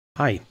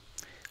Hi,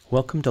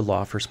 welcome to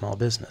Law for Small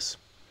Business.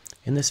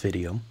 In this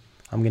video,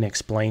 I'm going to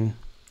explain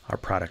our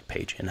product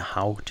page and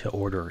how to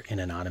order an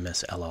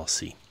anonymous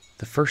LLC.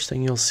 The first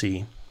thing you'll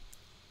see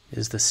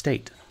is the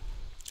state.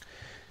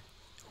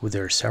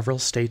 There are several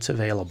states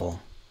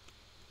available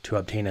to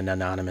obtain an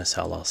anonymous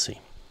LLC.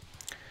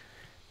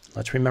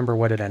 Let's remember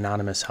what an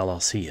anonymous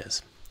LLC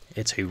is.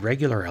 It's a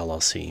regular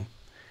LLC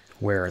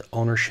where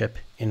ownership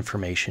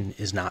information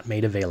is not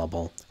made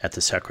available at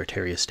the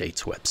Secretary of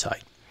State's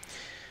website.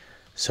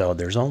 So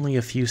there's only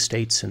a few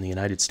states in the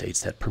United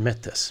States that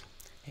permit this,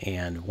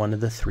 and one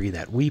of the three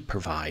that we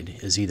provide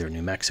is either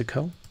New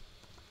Mexico,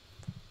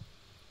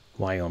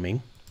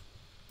 Wyoming,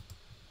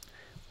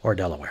 or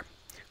Delaware,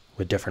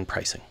 with different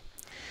pricing.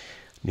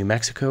 New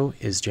Mexico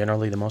is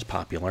generally the most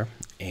popular,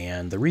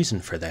 and the reason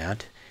for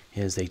that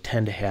is they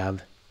tend to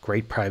have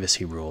great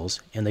privacy rules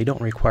and they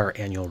don't require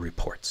annual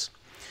reports.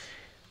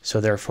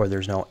 So therefore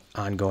there's no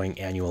ongoing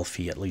annual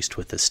fee, at least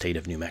with the state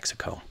of New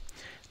Mexico.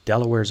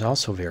 Delaware is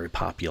also very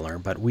popular,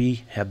 but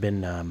we have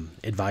been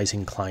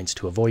advising clients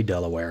to avoid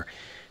Delaware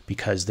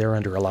because they're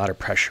under a lot of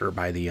pressure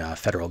by the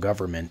federal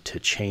government to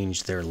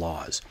change their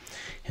laws.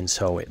 And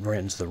so it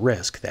runs the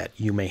risk that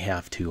you may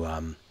have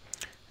to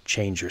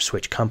change or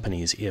switch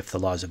companies if the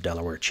laws of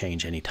Delaware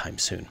change anytime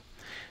soon.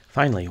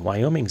 Finally,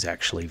 Wyoming is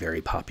actually very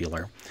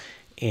popular,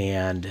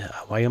 and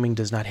Wyoming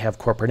does not have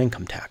corporate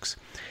income tax.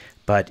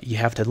 But you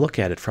have to look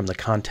at it from the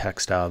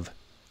context of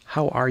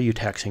how are you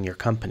taxing your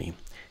company?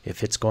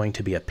 If it's going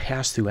to be a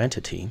pass-through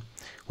entity,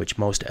 which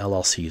most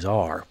LLCs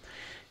are,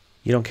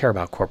 you don't care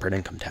about corporate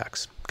income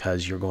tax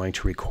because you're going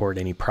to record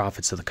any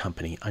profits of the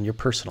company on your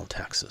personal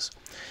taxes.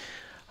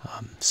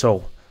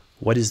 So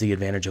what is the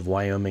advantage of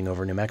Wyoming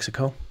over New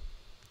Mexico?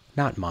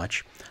 Not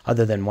much,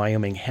 other than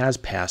Wyoming has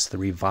passed the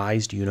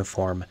revised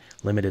Uniform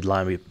Limited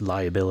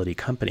Liability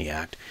Company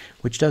Act,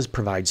 which does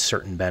provide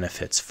certain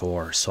benefits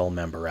for sole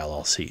member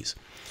LLCs,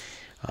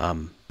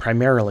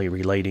 primarily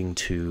relating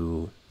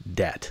to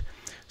debt.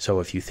 So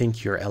if you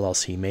think your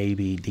LLC may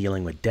be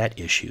dealing with debt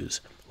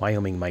issues,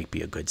 Wyoming might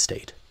be a good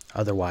state.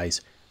 Otherwise,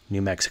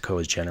 New Mexico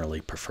is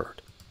generally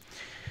preferred.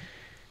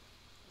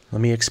 Let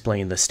me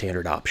explain the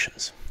standard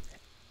options.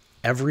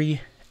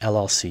 Every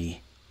LLC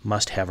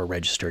must have a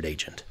registered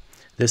agent.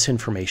 This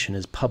information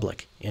is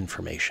public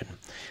information.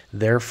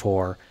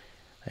 Therefore,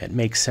 it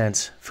makes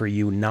sense for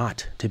you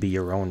not to be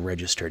your own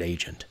registered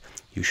agent.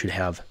 You should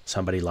have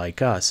somebody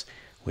like us,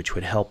 which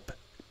would help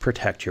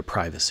protect your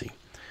privacy.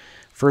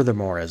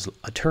 Furthermore, as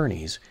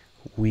attorneys,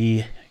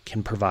 we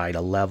can provide a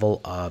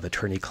level of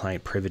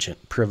attorney-client privilege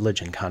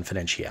and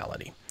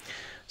confidentiality.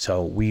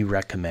 So we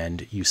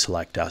recommend you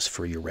select us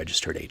for your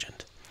registered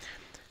agent.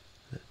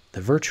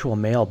 The virtual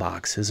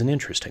mailbox is an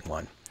interesting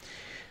one.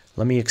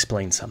 Let me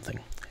explain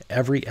something.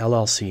 Every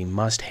LLC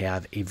must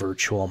have a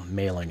virtual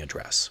mailing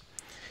address.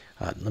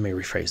 Let me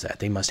rephrase that.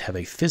 They must have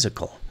a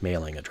physical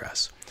mailing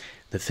address.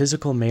 The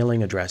physical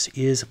mailing address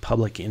is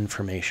public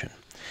information.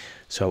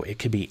 So it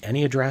could be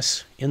any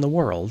address in the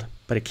world,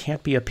 but it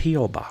can't be a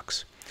P.O.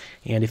 box.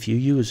 And if you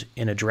use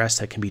an address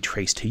that can be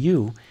traced to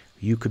you,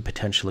 you could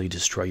potentially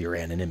destroy your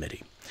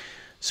anonymity.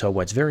 So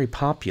what's very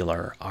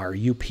popular are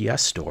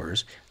UPS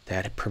stores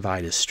that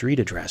provide a street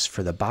address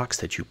for the box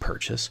that you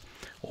purchase,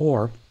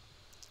 or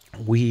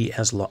we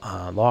as a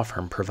law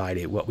firm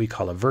provide what we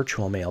call a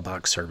virtual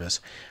mailbox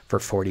service for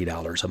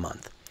 $40 a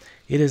month.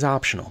 It is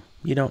optional.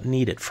 You don't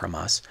need it from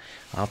us.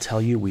 I'll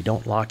tell you, we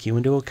don't lock you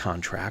into a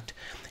contract,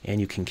 and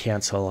you can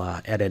cancel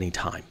at any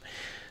time.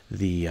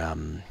 The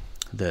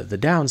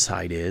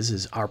downside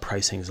is our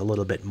pricing is a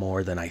little bit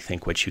more than I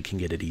think what you can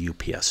get at a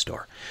UPS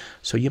store.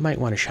 So you might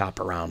want to shop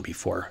around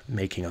before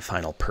making a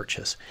final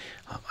purchase.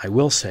 I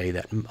will say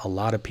that a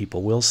lot of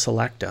people will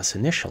select us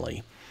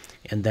initially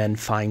and then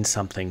find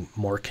something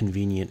more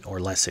convenient or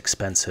less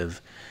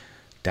expensive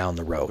down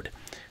the road.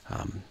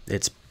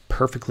 It's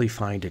perfectly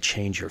fine to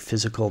change your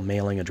physical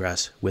mailing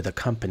address with a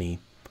company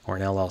or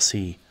an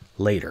LLC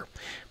later.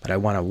 But I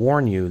want to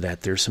warn you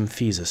that there's some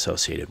fees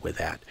associated with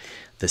that.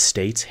 The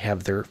states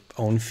have their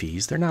own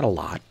fees. They're not a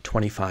lot,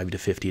 $25 to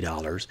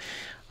 $50.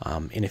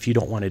 And if you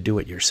don't want to do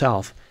it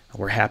yourself,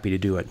 we're happy to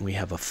do it, and we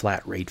have a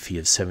flat rate fee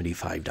of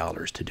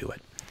 $75 to do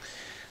it.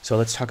 So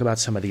let's talk about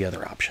some of the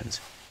other options.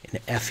 An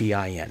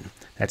FEIN,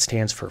 that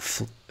stands for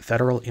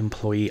Federal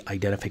Employee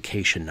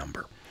Identification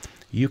Number.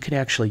 You can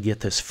actually get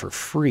this for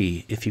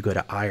free if you go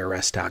to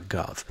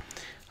irs.gov.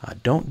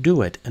 Don't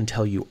do it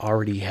until you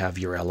already have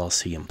your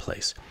LLC in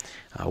place.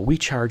 We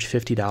charge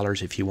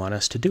 $50 if you want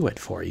us to do it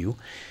for you.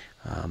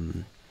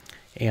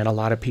 And a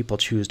lot of people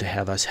choose to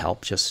have us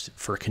help just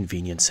for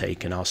convenience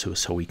sake, and also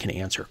so we can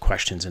answer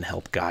questions and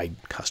help guide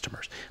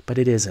customers. But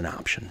it is an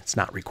option. It's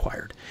not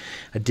required.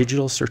 A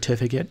digital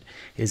certificate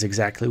is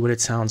exactly what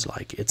it sounds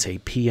like. It's a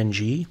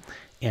PNG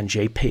and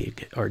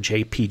JPEG or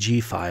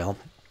JPG file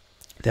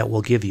that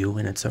will give you,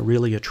 and it's a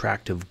really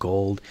attractive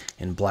gold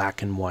and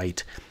black and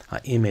white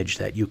image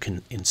that you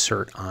can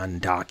insert on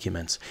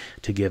documents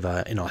to give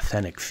an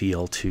authentic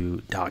feel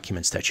to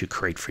documents that you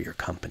create for your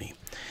company.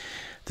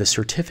 The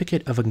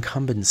certificate of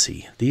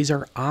incumbency, these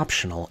are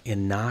optional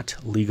and not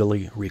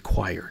legally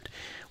required.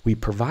 We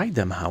provide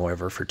them,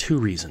 however, for two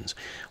reasons.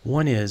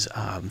 One is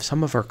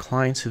some of our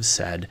clients have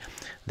said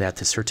that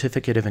the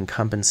certificate of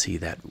incumbency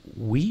that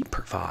we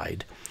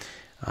provide,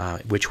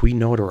 which we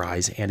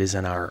notarize and is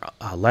in our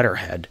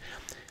letterhead,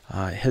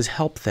 has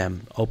helped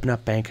them open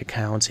up bank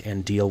accounts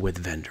and deal with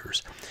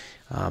vendors.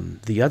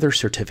 The other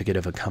certificate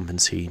of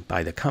incumbency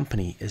by the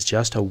company is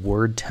just a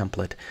Word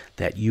template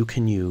that you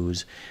can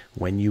use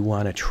when you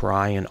want to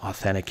try and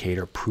authenticate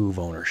or prove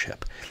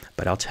ownership.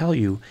 But I'll tell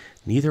you,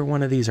 neither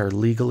one of these are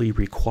legally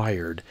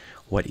required.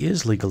 What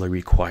is legally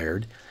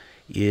required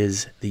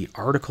is the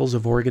articles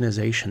of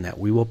organization that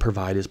we will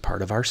provide as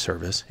part of our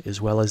service,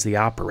 as well as the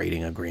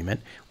operating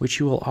agreement, which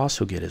you will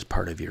also get as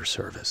part of your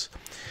service.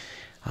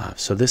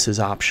 So this is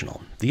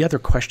optional. The other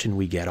question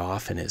we get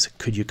often is,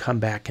 could you come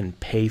back and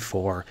pay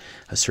for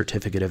a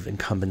certificate of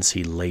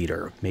incumbency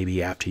later,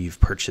 maybe after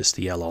you've purchased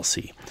the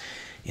LLC?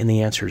 And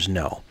the answer is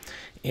no.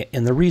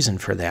 And the reason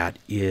for that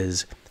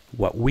is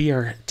what we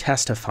are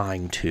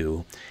testifying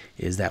to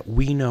is that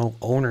we know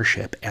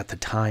ownership at the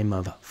time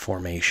of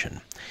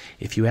formation.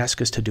 If you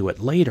ask us to do it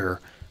later,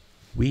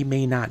 we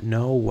may not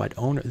know what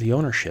the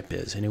ownership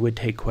is, and it would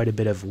take quite a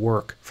bit of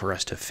work for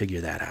us to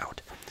figure that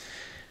out.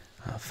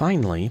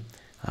 Finally,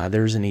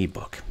 there's an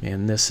ebook,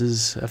 and this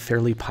is a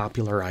fairly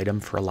popular item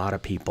for a lot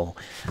of people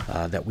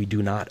that we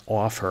do not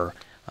offer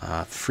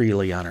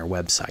freely on our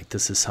website.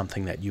 This is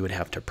something that you would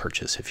have to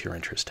purchase if you're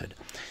interested.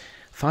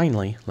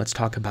 Finally, let's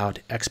talk about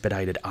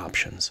expedited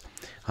options.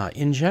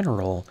 In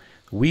general,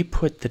 we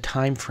put the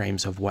time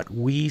frames of what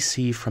we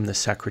see from the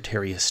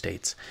Secretary of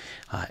States.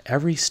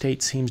 Every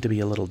state seems to be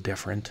a little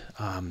different.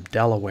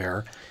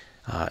 Delaware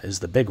is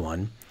the big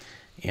one.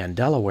 And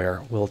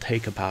Delaware will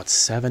take about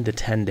 7 to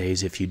 10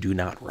 days if you do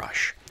not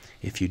rush.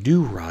 If you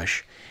do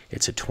rush,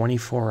 it's a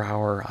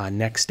 24-hour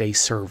next day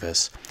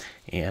service,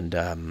 and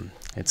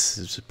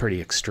it's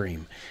pretty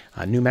extreme.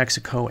 New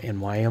Mexico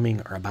and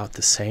Wyoming are about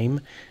the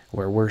same,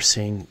 where we're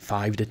seeing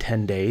 5 to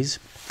 10 days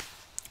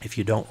if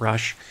you don't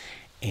rush,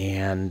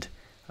 and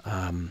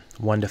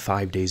 1 to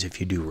 5 days if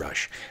you do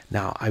rush.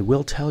 Now, I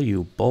will tell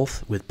you,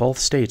 with both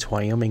states,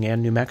 Wyoming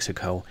and New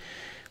Mexico,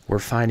 we're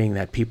finding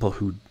that people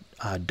who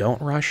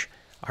don't rush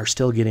are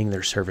still getting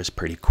their service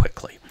pretty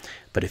quickly.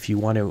 But if you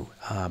want to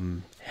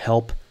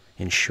help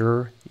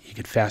ensure you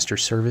get faster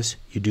service,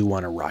 you do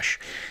want to rush.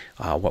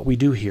 What we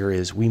do here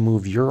is we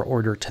move your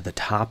order to the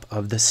top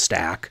of the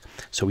stack,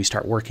 so we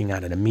start working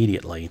on it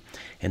immediately.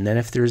 And then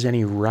if there's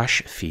any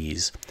rush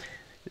fees,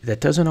 that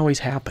doesn't always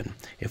happen.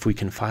 If we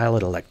can file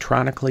it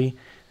electronically,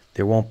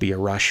 there won't be a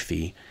rush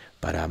fee,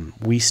 but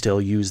we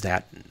still use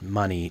that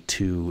money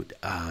to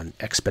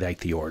expedite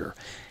the order.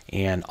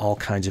 And all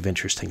kinds of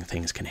interesting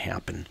things can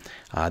happen.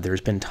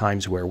 There's been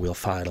times where we'll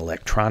file it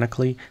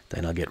electronically, then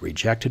it'll get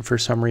rejected for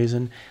some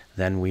reason,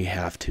 then we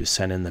have to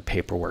send in the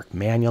paperwork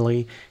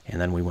manually, and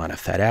then we want to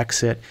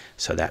FedEx it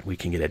so that we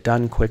can get it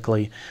done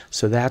quickly.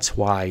 So that's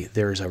why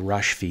there's a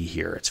rush fee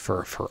here. It's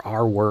for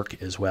our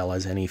work as well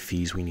as any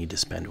fees we need to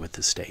spend with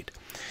the state.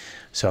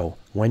 So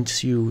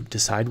once you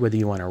decide whether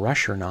you want to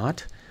rush or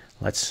not,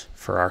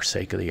 for our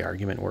sake of the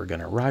argument, we're going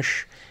to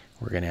rush.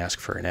 We're going to ask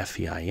for an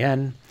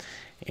FEIN.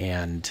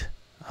 And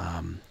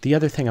the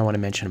other thing I want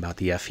to mention about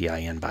the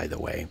FEIN, by the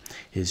way,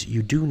 is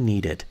you do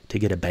need it to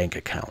get a bank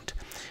account.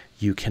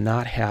 You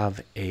cannot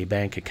have a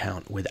bank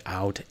account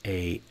without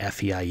a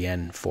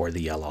FEIN for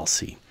the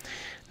LLC.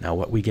 Now,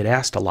 what we get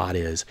asked a lot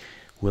is,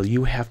 will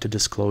you have to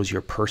disclose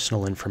your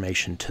personal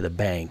information to the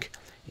bank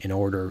in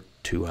order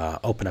to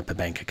open up a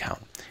bank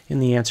account?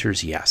 And the answer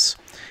is yes.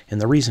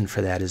 And the reason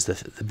for that is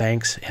that the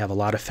banks have a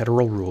lot of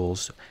federal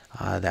rules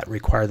that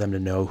require them to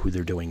know who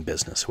they're doing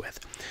business with.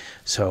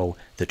 So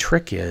the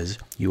trick is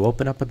you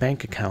open up a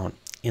bank account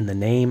in the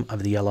name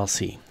of the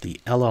LLC. The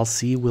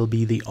LLC will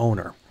be the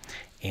owner,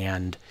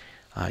 and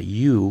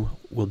you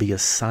will be a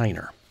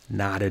signer,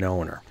 not an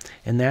owner.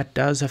 And that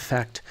does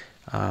affect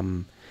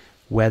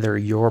whether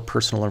your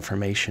personal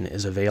information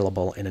is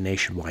available in a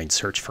nationwide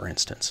search, for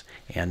instance.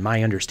 And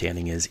my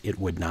understanding is it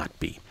would not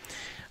be.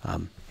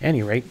 At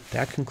any rate,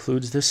 that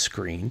concludes this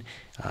screen.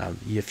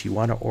 If you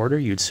want to order,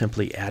 you'd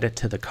simply add it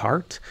to the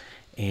cart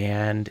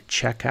and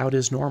check out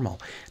as normal.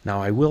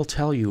 Now, I will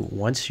tell you,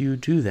 once you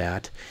do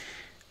that,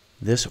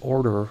 this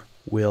order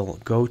will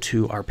go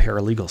to our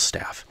paralegal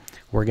staff.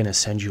 We're going to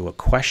send you a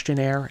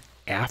questionnaire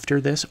after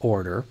this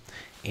order,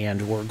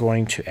 and we're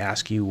going to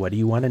ask you, what do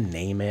you want to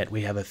name it?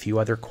 We have a few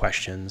other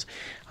questions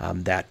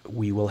that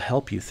we will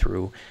help you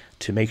through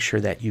to make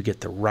sure that you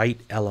get the right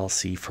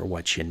LLC for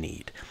what you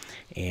need.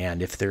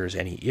 And if there's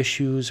any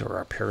issues or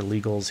our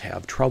paralegals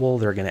have trouble,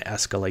 they're going to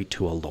escalate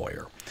to a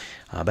lawyer.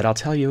 But I'll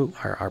tell you,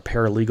 our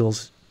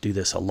paralegals do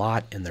this a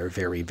lot, and they're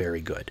very,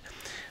 very good.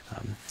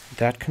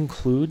 That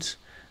concludes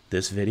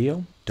this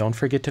video. Don't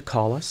forget to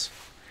call us,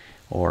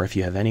 or if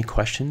you have any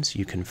questions,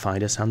 you can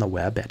find us on the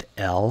web at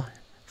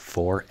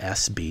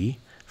L4SB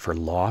for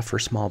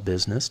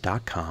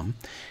lawforsmallbusiness.com,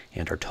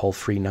 and our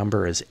toll-free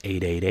number is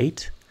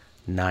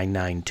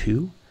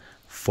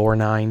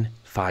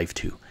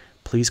 888-992-4952.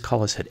 Please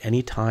call us at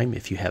any time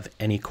if you have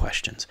any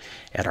questions.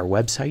 At our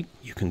website,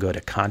 you can go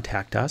to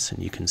Contact Us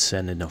and you can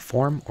send in a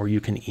form or you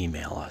can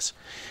email us.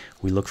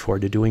 We look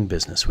forward to doing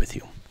business with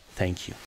you. Thank you.